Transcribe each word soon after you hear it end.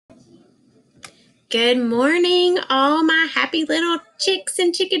Good morning, all my happy little chicks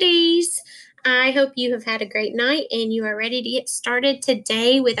and chickadees. I hope you have had a great night and you are ready to get started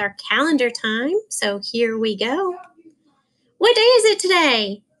today with our calendar time. So here we go. What day is it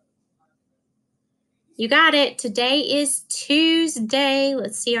today? You got it. Today is Tuesday.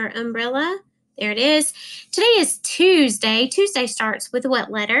 Let's see our umbrella. There it is. Today is Tuesday. Tuesday starts with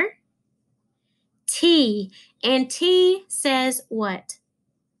what letter? T. And T says what?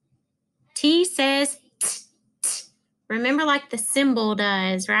 T says t, t. Remember, like the symbol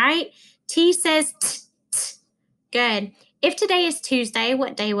does, right? T says t, t. Good. If today is Tuesday,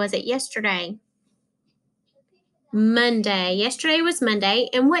 what day was it yesterday? Monday. Yesterday was Monday.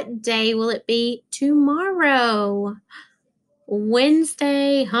 And what day will it be tomorrow?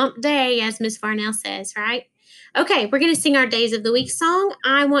 Wednesday, hump day, as Miss Farnell says, right? Okay, we're going to sing our Days of the Week song.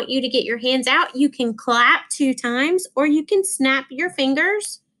 I want you to get your hands out. You can clap 2 times or you can snap your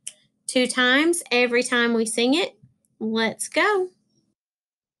fingers 2 times every time we sing it. Let's go.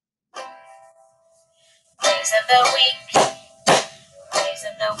 Days of the week. Days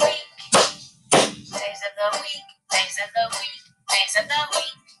of the week. Days of the week. Days of the week. Days of the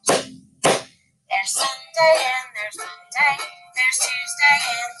week. There's Sunday and there's Monday. There's Tuesday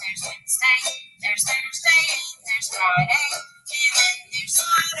and there's Wednesday. There's Thursday and there's Friday. And then there's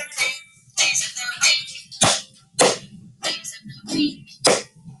Saturday. Days of the week. Days of the week.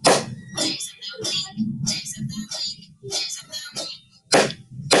 Days of the week. Days of the week. Days of the week.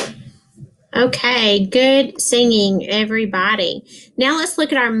 Okay, good singing, everybody. Now let's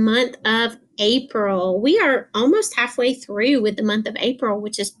look at our month of April. We are almost halfway through with the month of April,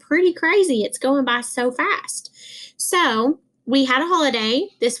 which is pretty crazy. It's going by so fast. So we had a holiday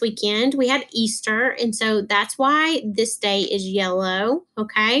this weekend. We had Easter, and so that's why this day is yellow,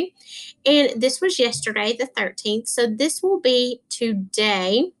 okay? And this was yesterday, the 13th, so this will be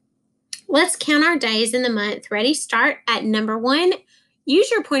today. Let's count our days in the month. Ready? Start at number 1.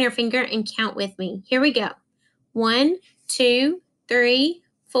 Use your pointer finger and count with me. Here we go. 1, 2, 3,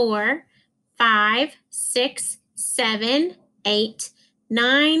 4, 5, 6, 7, 8,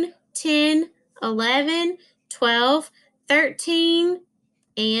 9, 10, 11, 12, 13,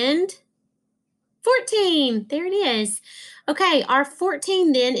 and 14. There it is. Okay, our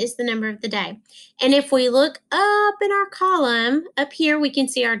 14 then is the number of the day. And if we look up in our column, up here we can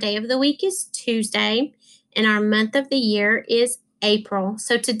see our day of the week is Tuesday, and our month of the year is April.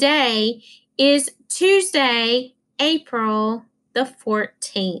 So today is Tuesday, April the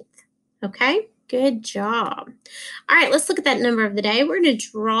 14th. Okay, good job. All right, let's look at that number of the day. We're going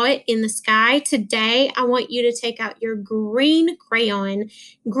to draw it in the sky. Today, I want you to take out your green crayon,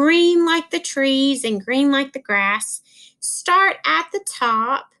 green like the trees and green like the grass. Start at the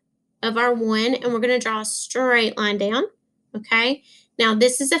top of our 1, and we're going to draw a straight line down. Okay, now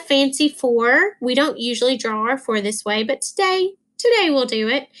this is a fancy 4. We don't usually draw our 4 this way, but today we'll do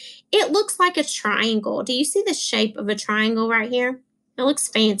it. It looks like a triangle. Do you see the shape of a triangle right here? It looks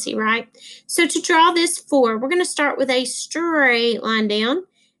fancy, right? So to draw this 4, we're going to start with a straight line down.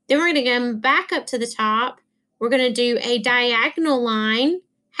 Then we're going to come back up to the top. We're going to do a diagonal line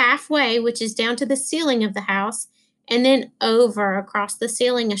halfway, which is down to the ceiling of the house, and then over across the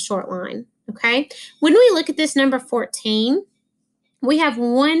ceiling, a short line, okay? When we look at this number 14, we have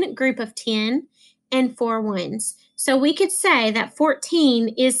one group of 10 and 4 ones. So we could say that 14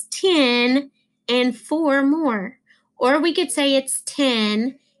 is 10 and 4 more. Or we could say it's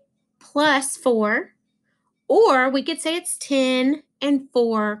 10 plus 4. Or we could say it's 10 and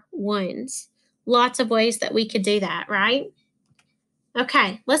 4 ones. Lots of ways that we could do that, right?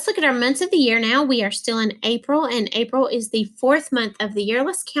 Okay, let's look at our months of the year now. We are still in April, and April is the 4th month of the year.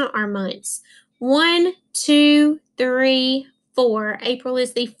 Let's count our months. 1, 2, 3, 4. April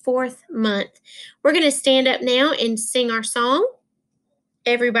is the 4th month. We're going to stand up now and sing our song.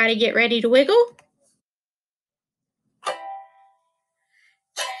 Everybody get ready to wiggle.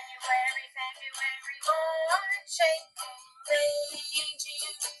 January, February, March, April, May,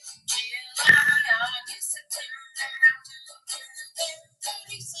 June, July, August, September, October, November,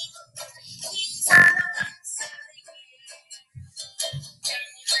 December. These are the months of the year.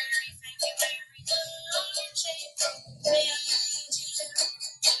 January, February, March, April, May, June,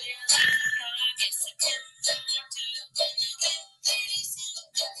 July, August, September, October, November,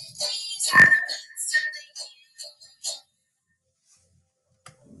 December. These are the months of the year.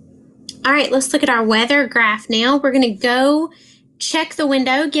 All right, let's look at our weather graph now. We're going to go check the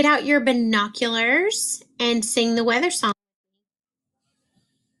window, get out your binoculars, and sing the weather song.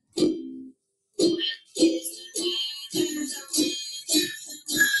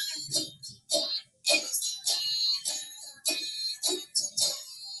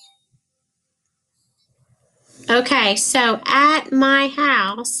 Okay, so at my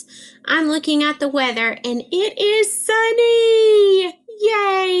house, I'm looking at the weather and it is sunny!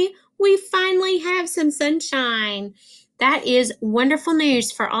 Yay! We finally have some sunshine. That is wonderful news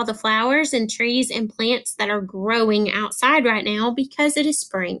for all the flowers and trees and plants that are growing outside right now because it is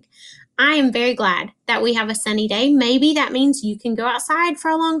spring. I am very glad that we have a sunny day. Maybe that means you can go outside for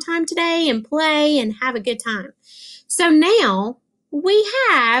a long time today and play and have a good time. So now we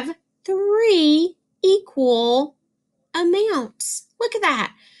have 3 equal amounts. Look at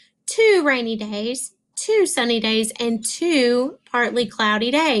that. 2 rainy days, 2 sunny days, and 2 partly cloudy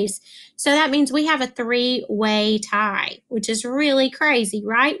days. So that means we have a 3-way tie, which is really crazy,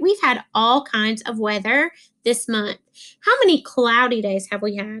 right? We've had all kinds of weather this month. How many cloudy days have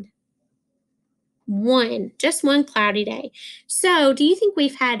we had? 1, just 1 cloudy day. So do you think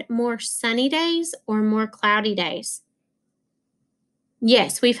we've had more sunny days or more cloudy days?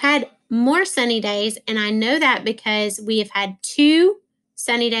 Yes, we've had more sunny days, and I know that because we have had 2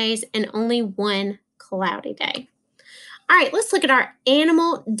 sunny days and only 1 cloudy day. All right, let's look at our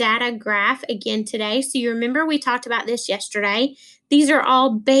animal data graph again today. So you remember we talked about this yesterday. These are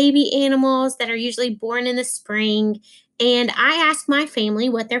all baby animals that are usually born in the spring, and I asked my family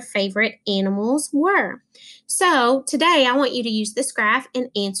what their favorite animals were. So today I want you to use this graph and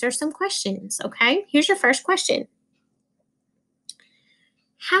answer some questions, okay? Here's your first question.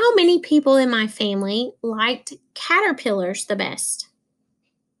 How many people in my family liked caterpillars the best?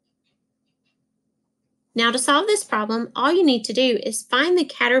 Now, to solve this problem, all you need to do is find the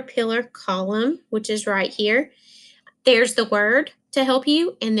caterpillar column, which is right here. There's the word to help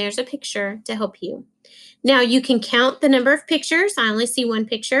you, and there's a picture to help you. Now, you can count the number of pictures. I only see 1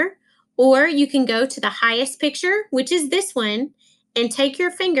 picture. Or you can go to the highest picture, which is this one, and take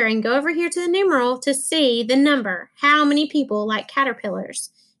your finger and go over here to the numeral to see the number. How many people like caterpillars?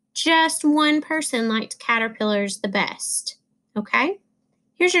 Just 1 person liked caterpillars the best. Okay?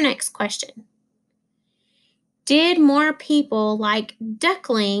 Here's your next question. Did more people like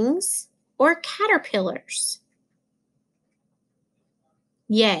ducklings or caterpillars?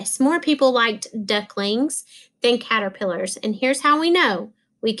 Yes, more people liked ducklings than caterpillars. And here's how we know.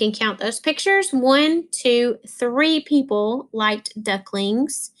 We can count those pictures. 1, 2, 3 people liked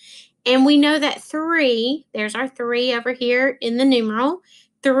ducklings. And we know that 3, there's our 3 over here in the numeral,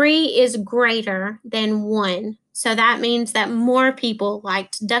 3 is greater than 1. So that means that more people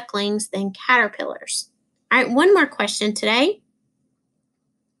liked ducklings than caterpillars. All right, one more question today.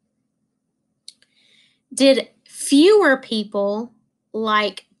 Did fewer people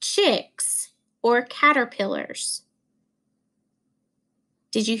like chicks or caterpillars?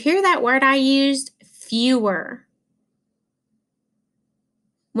 Did you hear that word I used? Fewer.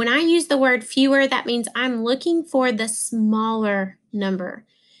 When I use the word fewer, that means I'm looking for the smaller number.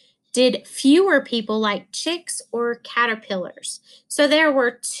 Did fewer people like chicks or caterpillars? So there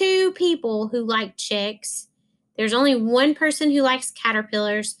were 2 people who liked chicks. There's only 1 person who likes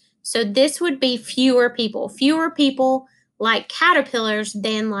caterpillars. So this would be fewer people. Fewer people like caterpillars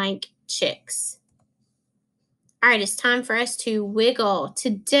than like chicks. All right, it's time for us to wiggle.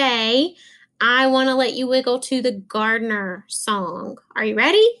 Today, I want to let you wiggle to the gardener song. Are you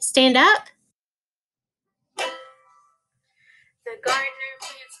ready? Stand up. The gardener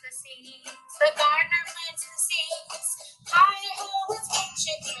plants the seeds. The gardener plants the seeds. Hi-ho, let's watch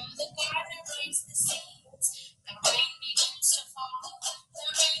it grow. The gardener plants the seeds. The rain begins to fall. The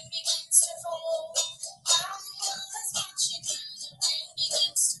rain begins to fall. Hi-ho, let's watch it grow. The rain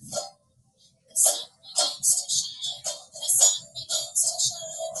begins to fall. The sun begins to shine. The sun begins to shine.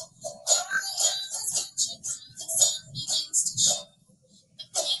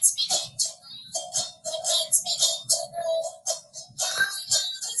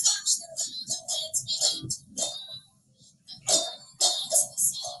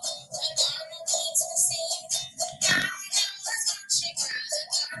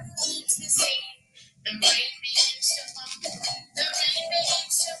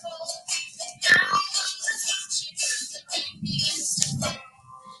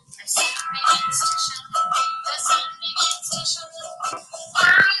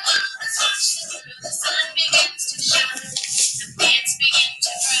 Hi-ho, let's watch it grow. The sun begins to shine. The plants begin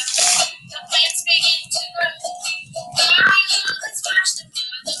to grow. The plants begin to grow.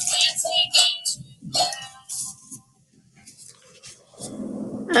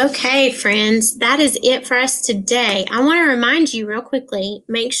 Okay, friends, that is it for us today. I want to remind you real quickly,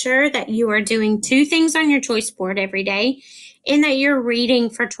 make sure that you are doing 2 things on your choice board every day and that you're reading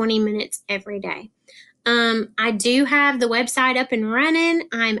for 20 minutes every day. I do have the website up and running.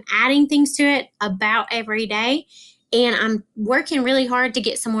 I'm adding things to it about every day. And I'm working really hard to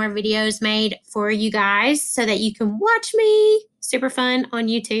get some more videos made for you guys so that you can watch me. Super fun on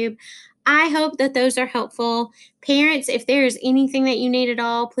YouTube. I hope that those are helpful. Parents, if there's anything that you need at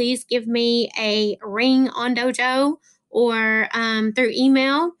all, please give me a ring on Dojo or through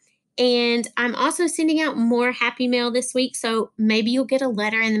email. And I'm also sending out more Happy Mail this week, so maybe you'll get a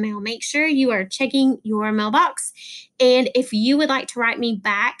letter in the mail. Make sure you are checking your mailbox. And if you would like to write me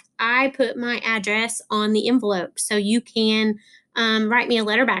back, I put my address on the envelope, so you can write me a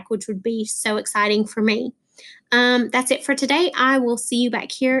letter back, which would be so exciting for me. That's it for today. I will see you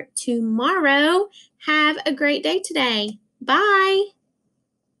back here tomorrow. Have a great day today. Bye.